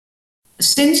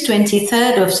Since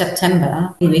 23rd of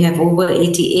September, we have over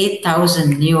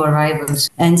 88,000 new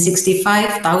arrivals and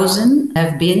 65,000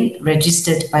 have been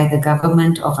registered by the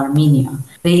government of Armenia.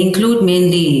 They include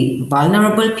mainly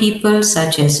vulnerable people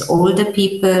such as older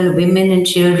people, women and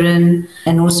children,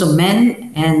 and also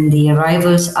men, and the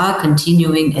arrivals are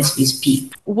continuing as we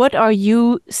speak. What are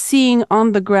you seeing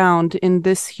on the ground in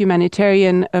this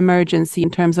humanitarian emergency in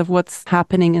terms of what's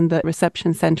happening in the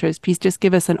reception centers? Please just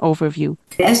give us an overview.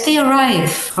 As they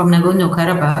arrive from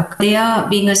Nagorno-Karabakh, they are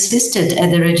being assisted at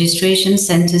the registration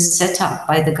centers set up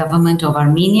by the government of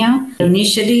Armenia.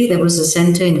 Initially, there was a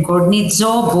center in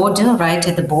Kornitzo border, right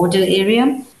at the border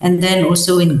area, and then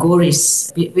also in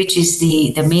Goris, which is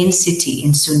the main city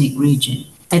in Sunik region.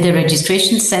 At the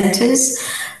registration centers,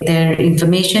 their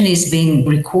information is being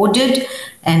recorded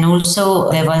and also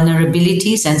their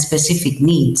vulnerabilities and specific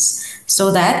needs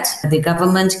so that the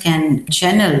government can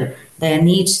channel their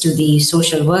needs to the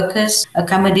social workers.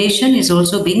 Accommodation is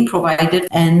also being provided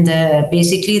and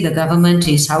basically the government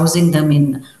is housing them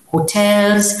in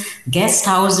hotels, guest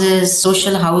houses,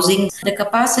 social housing. The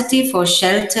capacity for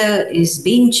shelter is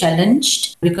being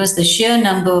challenged because the sheer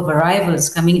number of arrivals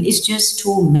coming in is just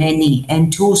too many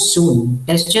and too soon.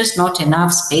 There's just not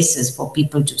enough spaces for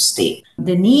people to stay.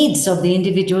 The needs of the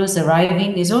individuals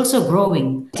arriving is also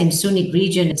growing. In Sunik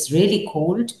region, it's really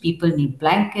cold. People need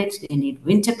blankets, they need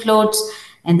winter clothes,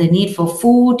 and the need for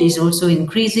food is also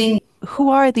increasing. Who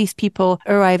are these people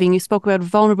arriving? You spoke about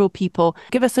vulnerable people.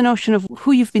 Give us a notion of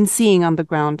who you've been seeing on the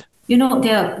ground. You know,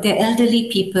 they're elderly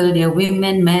people, they're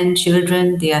women, men,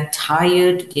 children, they are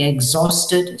tired, they're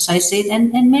exhausted, as I said,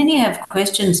 and many have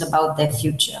questions about their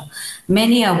future.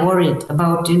 Many are worried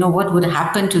about, what would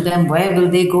happen to them, where will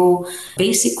they go?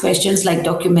 Basic questions like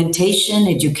documentation,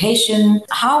 education.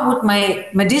 How would my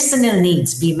medicinal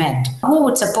needs be met? Who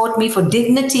would support me for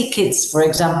dignity kids, for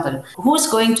example? Who's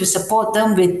going to support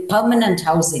them with permanent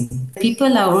housing?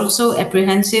 People are also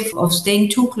apprehensive of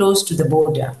staying too close to the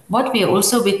border. What we are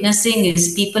also witnessing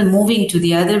is people moving to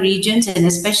the other regions and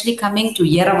especially coming to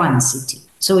Yerevan city.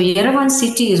 So Yerevan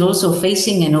city is also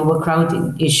facing an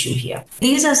overcrowding issue here.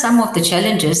 These are some of the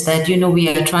challenges that, we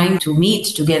are trying to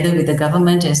meet together with the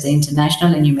government as the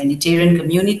international and humanitarian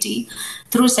community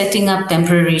through setting up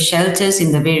temporary shelters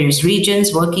in the various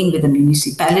regions, working with the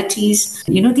municipalities.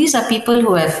 These are people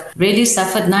who have really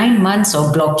suffered 9 months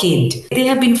of blockade. They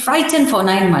have been frightened for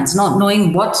 9 months, not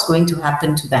knowing what's going to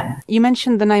happen to them. You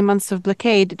mentioned the 9 months of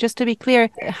blockade. Just to be clear,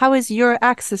 how is your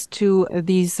access to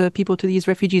these people, to these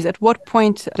refugees? At what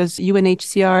point does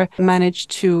UNHCR manage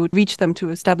to reach them, to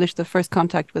establish the first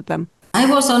contact with them? I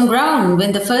was on ground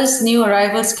when the first new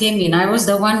arrivals came in. I was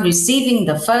the one receiving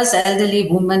the first elderly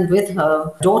woman with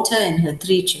her daughter and her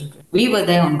 3 children. We were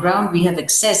there on ground. We have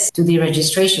access to the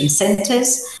registration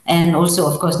centers. And also,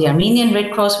 of course, the Armenian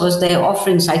Red Cross was there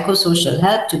offering psychosocial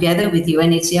help together with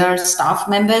UNHCR staff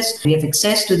members. We have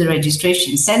access to the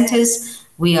registration centers.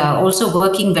 We are also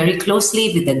working very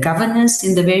closely with the governors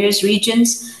in the various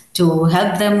regions to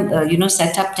help them,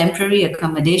 set up temporary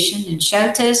accommodation and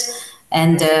shelters.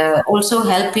 And also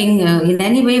helping in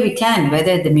any way we can,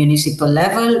 whether at the municipal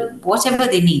level, whatever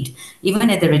they need. Even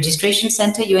at the registration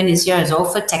center, UNHCR has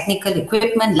offered technical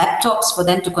equipment, laptops for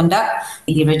them to conduct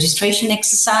the registration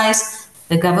exercise.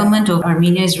 The government of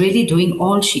Armenia is really doing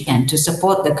all she can to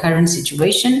support the current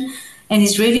situation and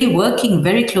is really working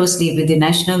very closely with the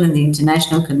national and the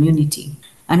international community.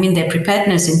 Their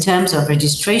preparedness in terms of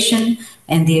registration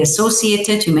and the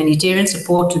associated humanitarian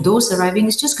support to those arriving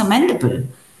is just commendable.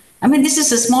 This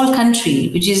is a small country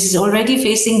which is already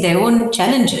facing their own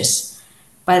challenges.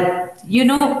 But,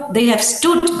 they have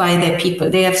stood by their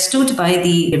people. They have stood by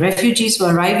the refugees who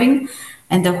are arriving.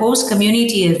 And the host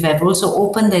community have also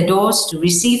opened their doors to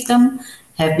receive them,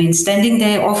 have been standing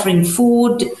there offering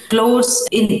food, clothes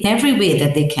in every way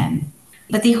that they can.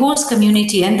 But the host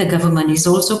community and the government is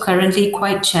also currently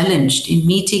quite challenged in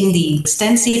meeting the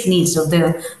extensive needs of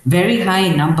the very high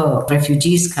number of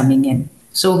refugees coming in.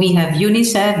 So we have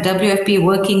UNICEF, WFP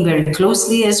working very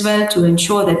closely as well to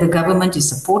ensure that the government is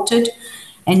supported.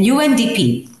 And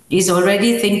UNDP is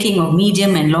already thinking of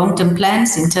medium and long-term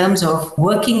plans in terms of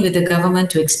working with the government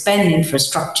to expand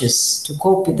infrastructures to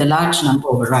cope with the large number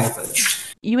of arrivals.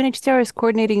 UNHCR is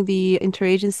coordinating the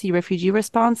interagency refugee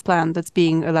response plan that's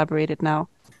being elaborated now.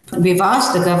 We've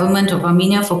asked the government of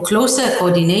Armenia for closer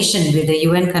coordination with the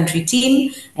UN country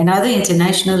team and other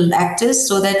international actors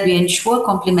so that we ensure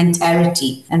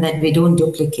complementarity and that we don't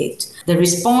duplicate. The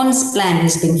response plan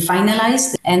has been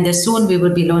finalized and soon we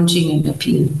will be launching an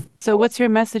appeal. So what's your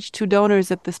message to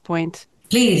donors at this point?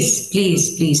 Please,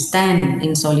 please, please stand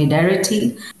in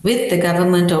solidarity with the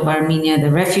government of Armenia, the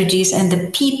refugees, and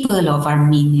the people of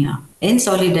Armenia. In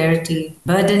solidarity,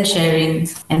 burden sharing,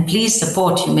 and please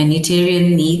support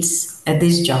humanitarian needs at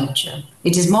this juncture.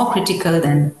 It is more critical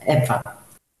than ever.